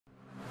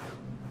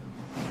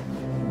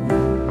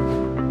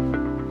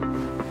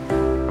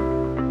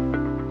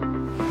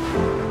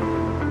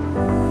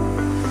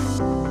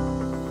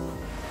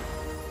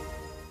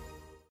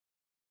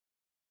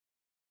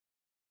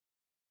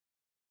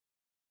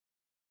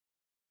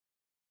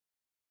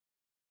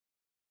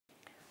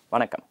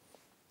Vanakkam.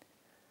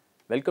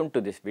 Welcome to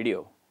this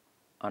video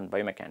on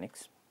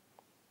biomechanics.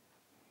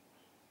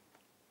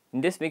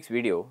 In this week's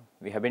video,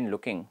 we have been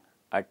looking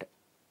at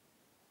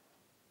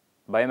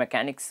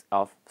biomechanics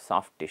of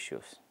soft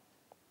tissues.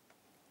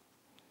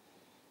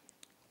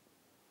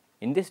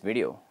 In this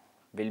video,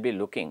 we will be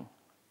looking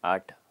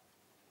at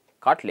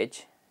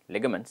cartilage,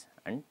 ligaments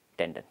and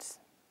tendons.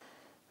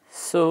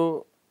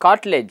 So,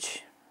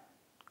 cartilage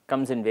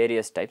comes in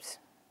various types.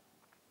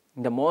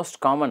 The most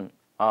common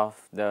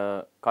of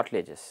the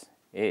cartilages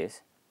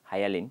is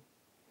hyaline,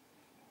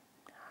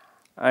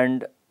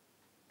 and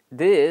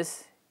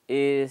this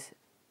is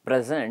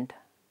present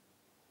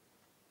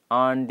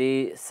on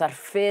the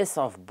surface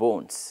of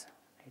bones.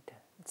 Right?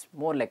 It is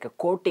more like a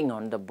coating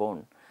on the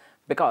bone,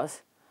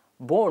 because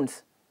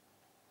bones,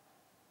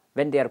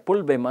 when they are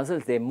pulled by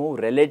muscles, they move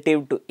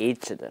relative to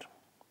each other,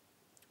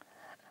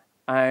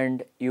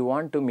 and you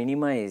want to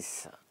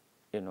minimize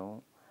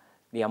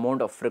the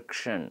amount of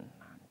friction.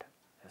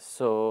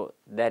 So,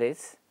 there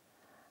is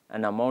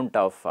an amount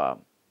of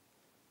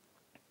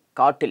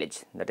cartilage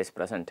that is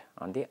present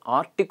on the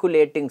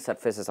articulating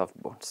surfaces of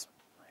bones.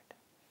 Right.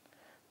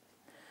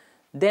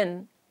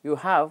 Then you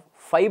have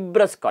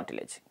fibrous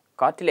cartilage,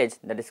 cartilage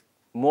that is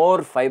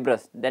more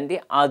fibrous than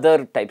the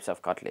other types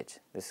of cartilage.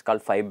 This is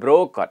called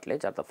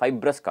fibrocartilage or the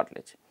fibrous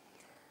cartilage.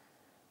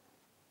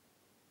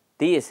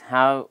 These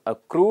have a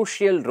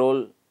crucial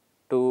role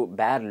to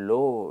bear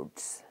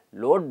loads,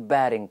 load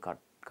bearing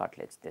cartilage.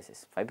 This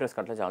is fibrous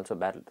cartilage also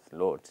bears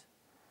loads.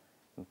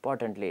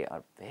 Importantly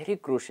or very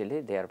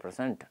crucially, they are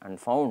present and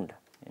found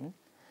in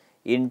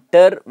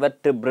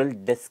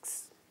intervertebral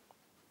discs.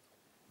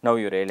 Now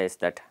you realize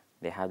that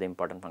they have the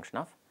important function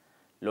of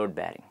load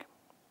bearing.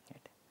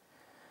 Right.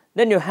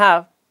 Then you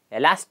have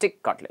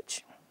elastic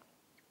cartilage.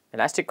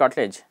 Elastic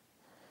cartilage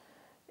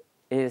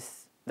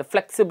is the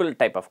flexible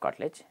type of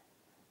cartilage.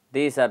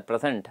 These are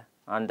present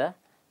on the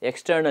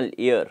external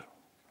ear,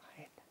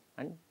 right,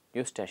 and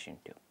eustachian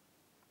tube.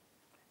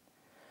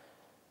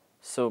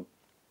 So,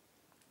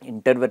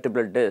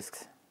 intervertebral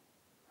discs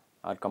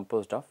are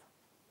composed of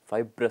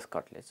fibrous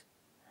cartilage.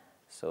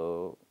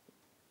 So,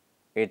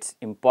 its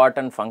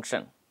important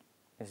function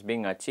is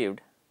being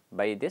achieved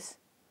by this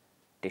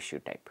tissue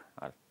type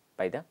or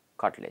by the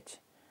cartilage.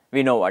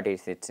 We know what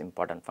is its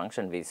important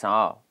function. We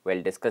saw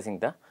while discussing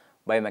the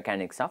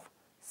biomechanics of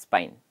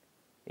spine.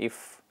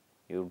 If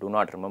you do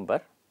not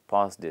remember,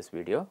 pause this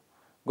video,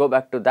 go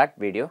back to that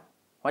video,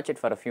 watch it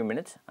for a few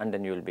minutes, and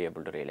then you will be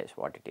able to realize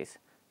what it is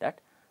that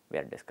we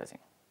are discussing.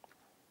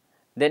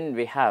 Then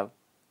we have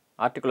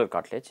articular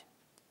cartilage,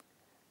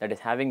 that is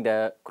having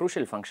the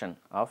crucial function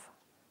of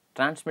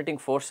transmitting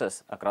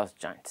forces across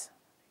joints.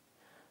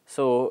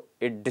 So,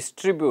 it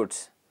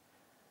distributes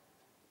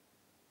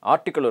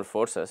articular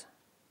forces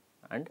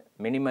and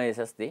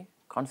minimizes the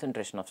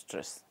concentration of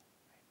stress.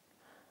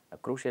 A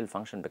crucial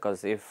function,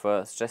 because if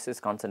stress is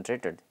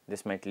concentrated,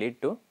 this might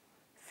lead to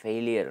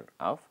failure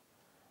of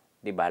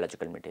the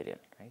biological material,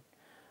 right.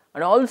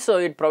 And also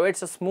it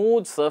provides a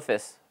smooth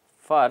surface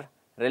for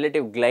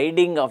relative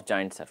gliding of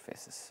joint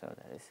surfaces. So,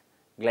 there is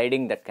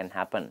gliding that can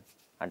happen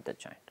at the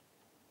joint.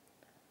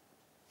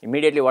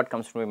 Immediately what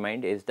comes to my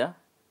mind is the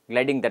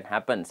gliding that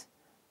happens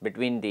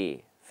between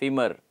the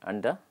femur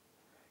and the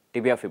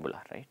tibia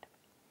fibula, right.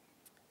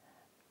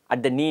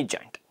 At the knee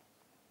joint,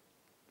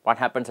 what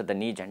happens at the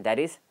knee joint? There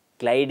is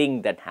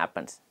gliding that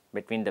happens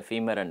between the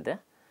femur and the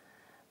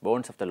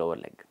bones of the lower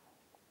leg,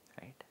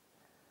 right.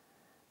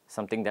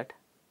 Something that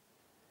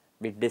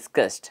we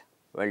discussed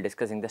while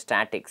discussing the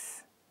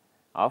statics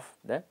of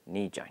the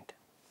knee joint.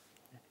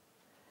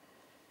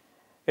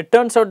 It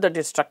turns out that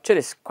its structure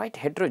is quite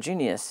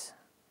heterogeneous,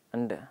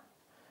 and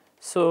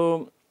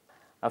so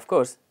of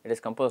course it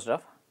is composed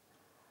of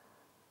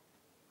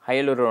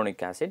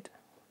hyaluronic acid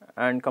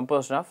and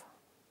composed of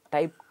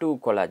type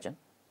 2 collagen,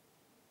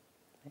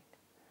 right.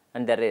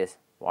 And there is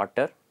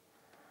water,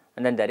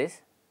 and then there is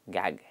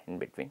GAG in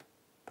between,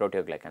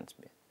 proteoglycans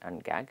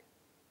and GAG,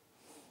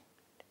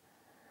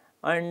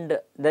 and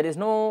there is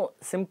no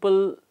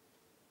simple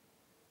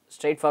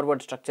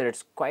straightforward structure. It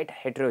is quite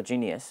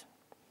heterogeneous,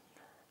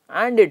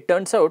 and it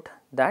turns out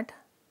that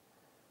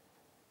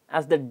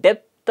as the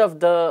depth of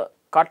the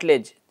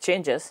cartilage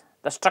changes,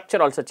 the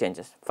structure also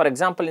changes. For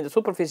example, in the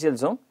superficial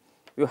zone,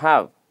 you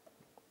have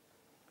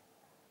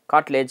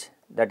cartilage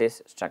that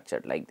is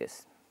structured like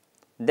this.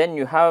 Then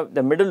you have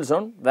the middle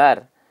zone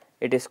where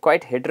it is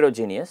quite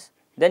heterogeneous.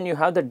 Then you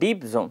have the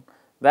deep zone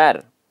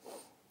where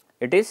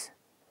it is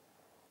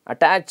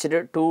attached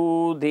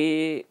to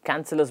the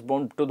cancellous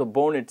bone, to the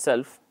bone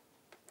itself,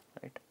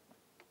 right.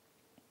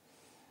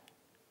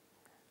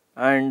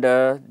 And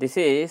this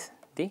is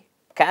the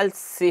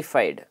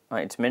calcified,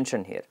 it is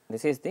mentioned here,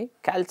 this is the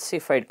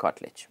calcified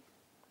cartilage,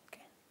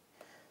 okay.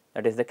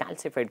 That is the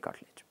calcified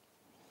cartilage.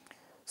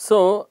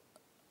 So,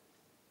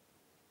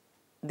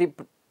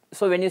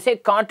 when you say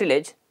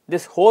cartilage,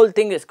 this whole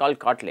thing is called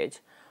cartilage,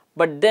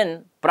 but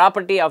then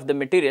property of the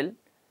material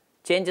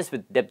changes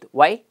with depth.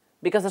 Why?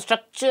 Because the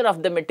structure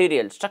of the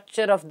material,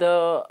 structure of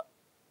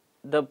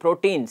the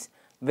proteins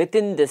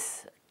within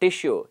this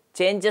tissue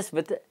changes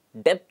with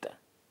depth.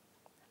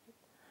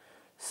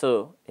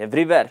 So,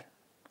 everywhere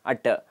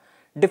at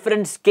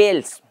different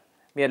scales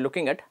we are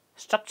looking at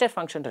structure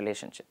function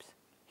relationships.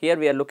 Here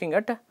we are looking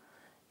at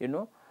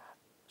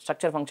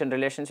structure function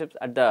relationships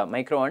at the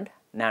micro and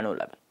nano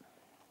level,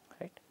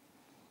 right.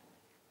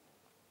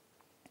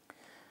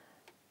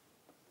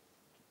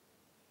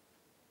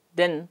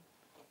 Then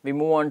we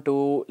move on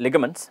to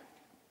ligaments.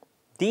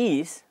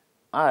 These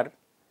are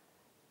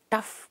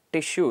tough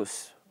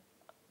tissues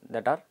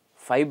that are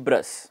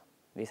fibrous.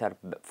 These are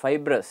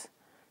fibrous,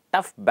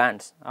 tough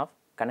bands of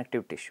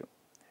connective tissue.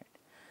 Right.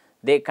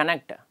 They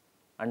connect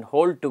and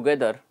hold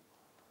together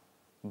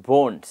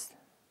bones.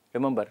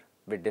 Remember,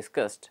 we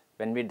discussed,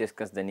 when we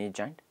discussed the knee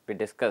joint, we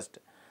discussed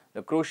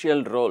the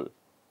crucial role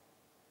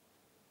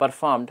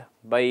performed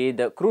by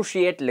the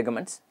cruciate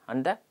ligaments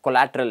and the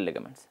collateral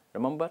ligaments.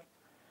 Remember,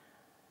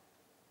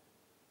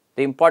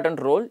 the important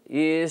role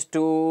is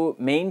to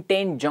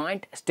maintain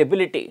joint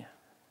stability,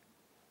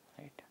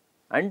 right,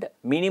 and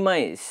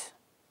minimize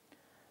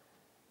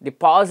the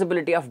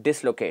possibility of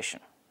dislocation.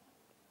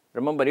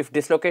 Remember, if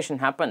dislocation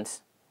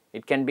happens,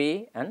 it can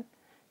be an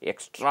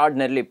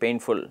extraordinarily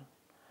painful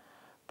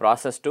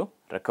process to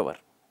recover.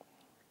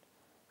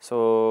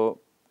 So,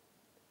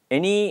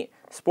 any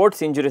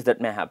sports injuries that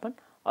may happen,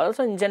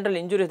 also in general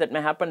injuries that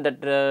may happen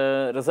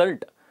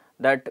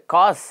that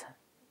cause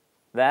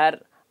wear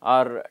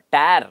or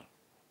tear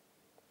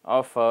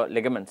of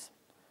ligaments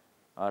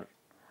or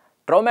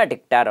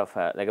traumatic tear of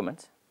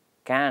ligaments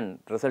can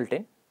result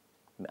in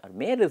or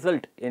may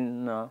result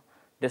in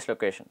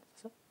dislocation,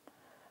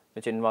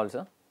 which involves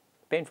a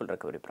painful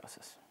recovery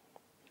process.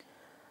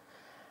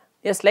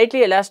 A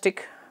slightly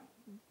elastic,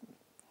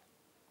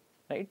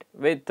 right,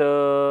 with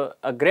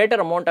a greater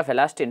amount of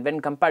elastin when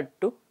compared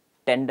to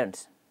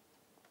tendons.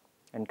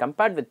 When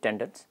compared with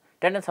tendons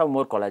have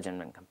more collagen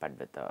when compared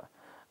with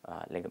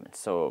ligaments.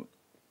 So,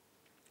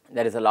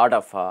 there is a lot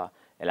of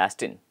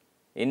elastin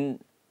in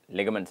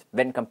ligaments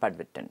when compared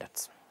with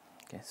tendons.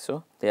 Okay.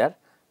 So, they are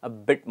a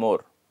bit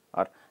more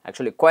or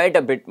actually quite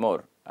a bit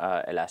more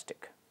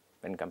elastic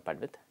when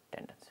compared with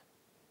tendons.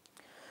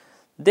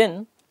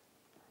 Then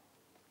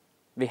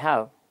we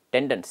have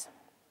tendons.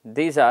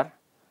 These are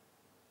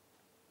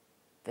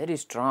very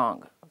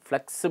strong,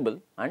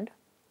 flexible and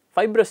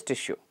fibrous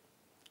tissue,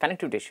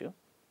 connective tissue,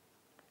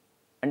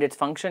 and its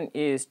function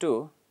is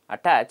to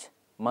attach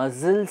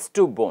muscles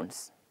to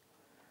bones.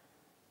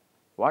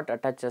 What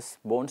attaches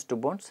bones to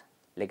bones?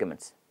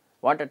 Ligaments.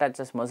 What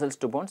attaches muscles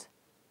to bones?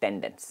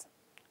 Tendons.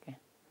 Okay.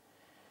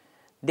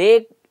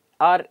 They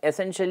are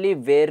essentially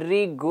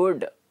very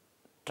good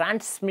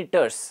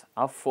transmitters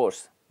of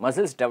force.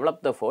 Muscles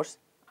develop the force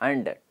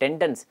and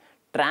tendons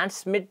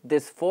transmit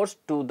this force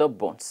to the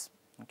bones.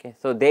 Okay.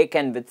 So, they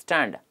can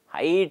withstand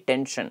high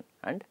tension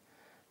and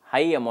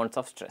high amounts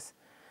of stress.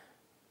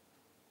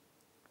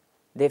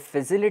 They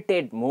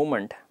facilitate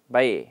movement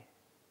by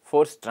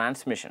force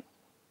transmission.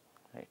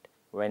 Right.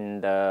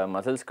 When the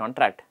muscles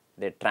contract,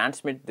 they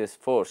transmit this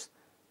force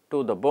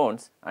to the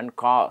bones and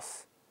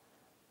cause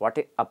what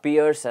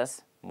appears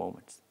as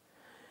movements.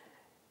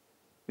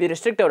 We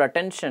restrict our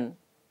attention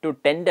to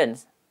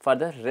tendons for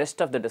the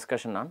rest of the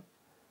discussion on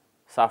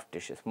soft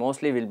tissues.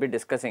 Mostly we will be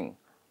discussing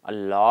a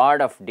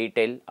lot of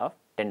detail of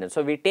tendons.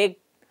 So, we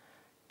take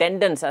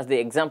tendons as the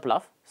example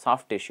of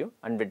soft tissue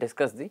and we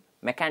discuss the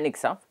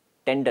mechanics of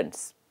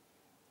tendons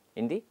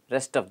in the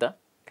rest of the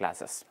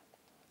classes.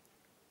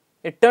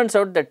 It turns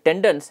out that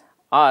tendons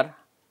are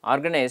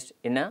organized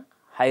in a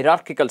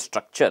hierarchical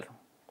structure.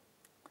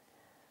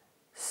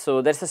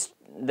 So,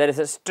 there is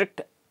a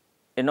strict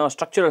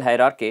structural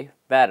hierarchy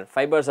where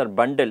fibers are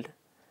bundled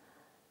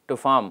to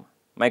form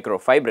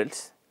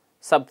microfibrils,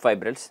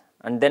 subfibrils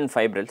and then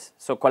fibrils.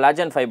 So,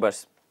 collagen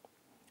fibers,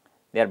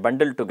 they are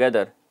bundled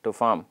together to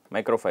form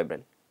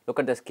microfibril. Look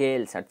at the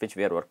scales at which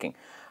we are working.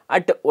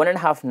 At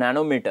 1.5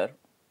 nanometer,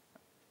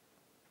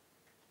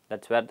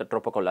 that is where the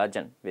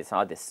tropocollagen, we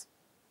saw this,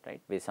 right.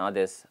 We saw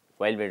this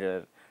while we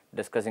were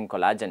discussing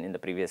collagen in the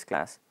previous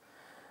class.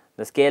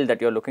 The scale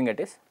that you are looking at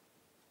is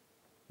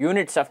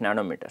units of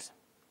nanometers.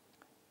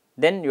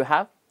 Then you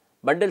have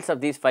bundles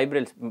of these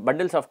fibrils,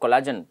 bundles of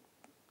collagen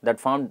that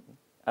form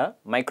a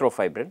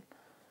microfibril.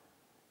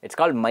 It is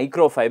called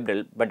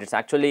microfibril, but it is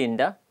actually in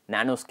the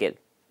nanoscale.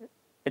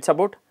 It is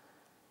about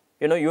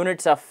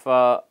units of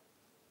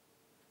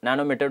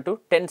nanometer to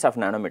tens of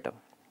nanometer.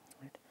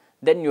 Right.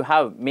 Then you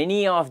have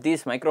many of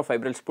these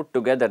microfibrils put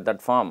together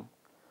that form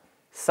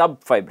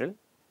subfibril,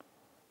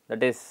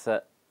 that is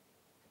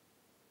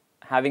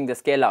having the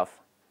scale of,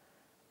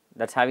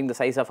 that is having the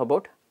size of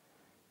about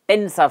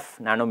tens of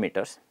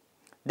nanometers.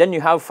 Then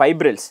you have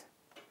fibrils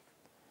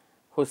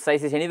whose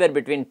size is anywhere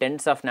between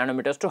tens of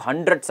nanometers to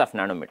hundreds of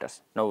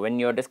nanometers. Now, when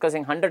you are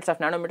discussing hundreds of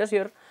nanometers,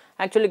 you are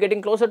actually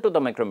getting closer to the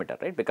micrometer,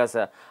 right, because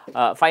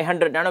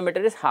 500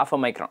 nanometer is half a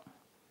micron,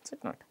 is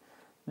it not?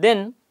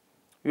 Then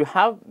you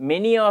have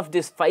many of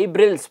these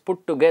fibrils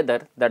put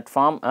together that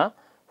form a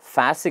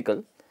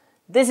fascicle.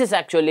 This is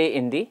actually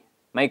in the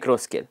micro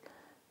scale.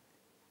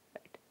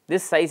 Right.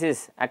 This size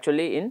is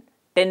actually in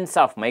tens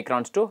of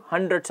microns to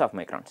hundreds of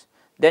microns.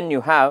 Then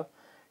you have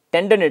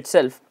tendon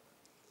itself,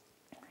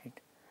 right,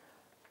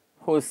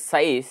 whose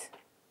size,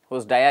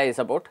 whose dia is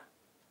about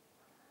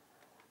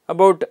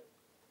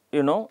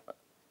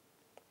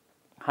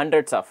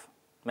hundreds of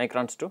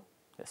microns to,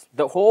 yes,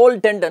 the whole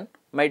tendon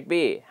might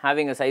be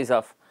having a size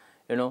of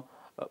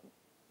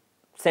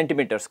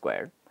centimeter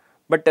squared,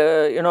 but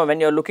when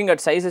you are looking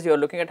at sizes, you are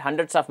looking at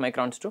hundreds of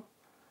microns to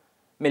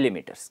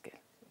millimeter scale,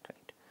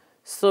 right.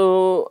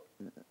 So,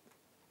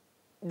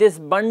 this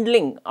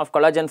bundling of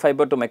collagen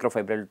fiber to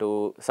microfibril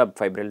to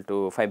subfibril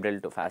to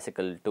fibril to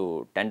fascicle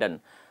to tendon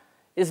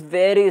is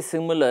very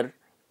similar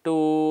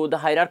to the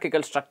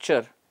hierarchical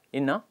structure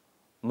in a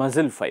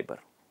muscle fiber,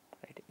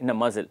 right. In a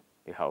muscle,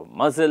 you have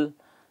muscle,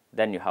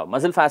 then you have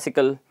muscle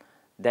fascicle,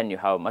 then you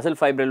have muscle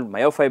fibril,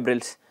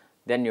 myofibrils,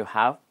 then you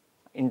have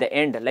in the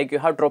end, like you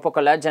have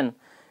tropocollagen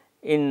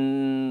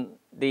in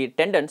the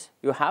tendons,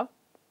 you have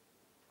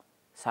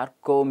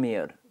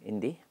sarcomere in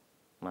the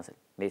muscle.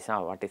 We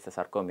saw what is the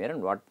sarcomere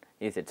and what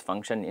is its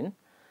function in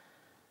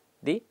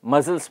the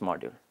muscles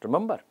module,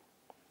 remember.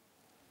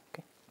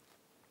 Okay.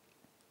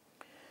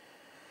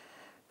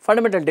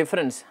 Fundamental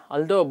difference,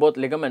 although both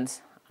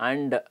ligaments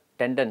and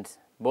tendons,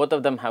 both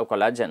of them have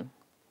collagen,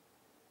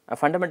 a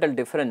fundamental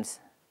difference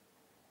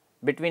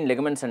between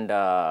ligaments and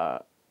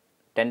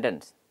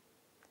tendons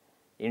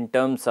in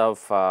terms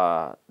of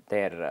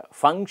their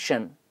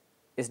function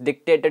is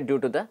dictated due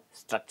to the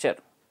structure,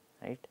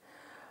 right.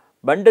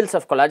 Bundles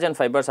of collagen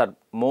fibers are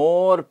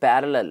more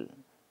parallel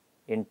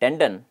in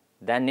tendon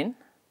than in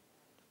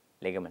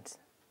ligaments.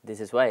 This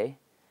is why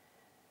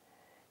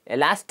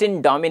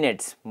elastin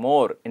dominates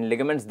more in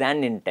ligaments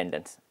than in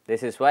tendons.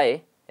 This is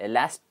why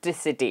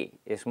elasticity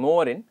is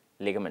more in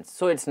ligaments.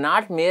 So, it is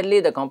not merely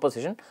the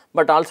composition,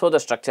 but also the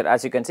structure.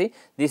 As you can see,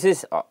 this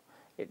is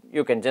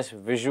you can just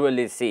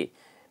visually see,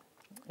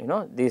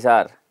 these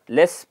are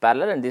less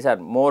parallel and these are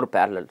more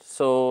parallel.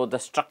 So, the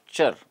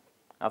structure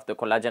of the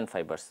collagen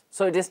fibers.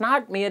 So, it is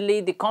not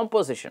merely the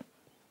composition,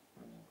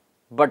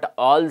 but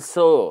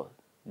also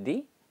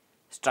the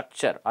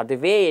structure or the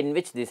way in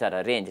which these are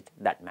arranged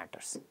that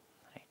matters,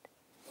 right.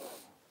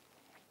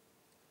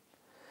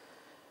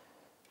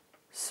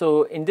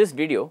 So, in this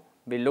video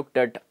we looked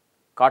at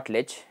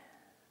cartilage,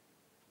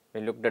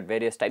 we looked at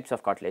various types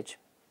of cartilage,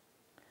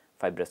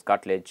 fibrous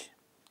cartilage,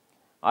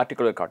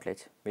 articular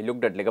cartilage, we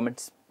looked at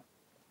ligaments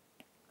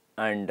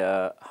and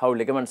how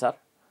ligaments are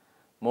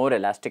more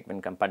elastic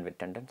when compared with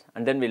tendons,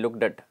 and then we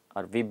looked at,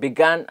 or we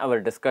began our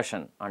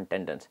discussion on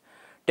tendons.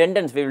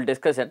 Tendons we will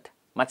discuss at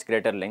much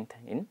greater length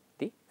in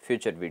the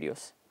future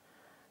videos,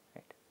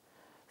 right.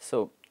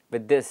 So,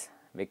 with this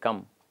we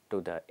come to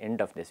the end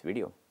of this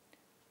video.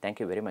 Thank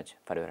you very much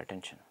for your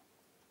attention.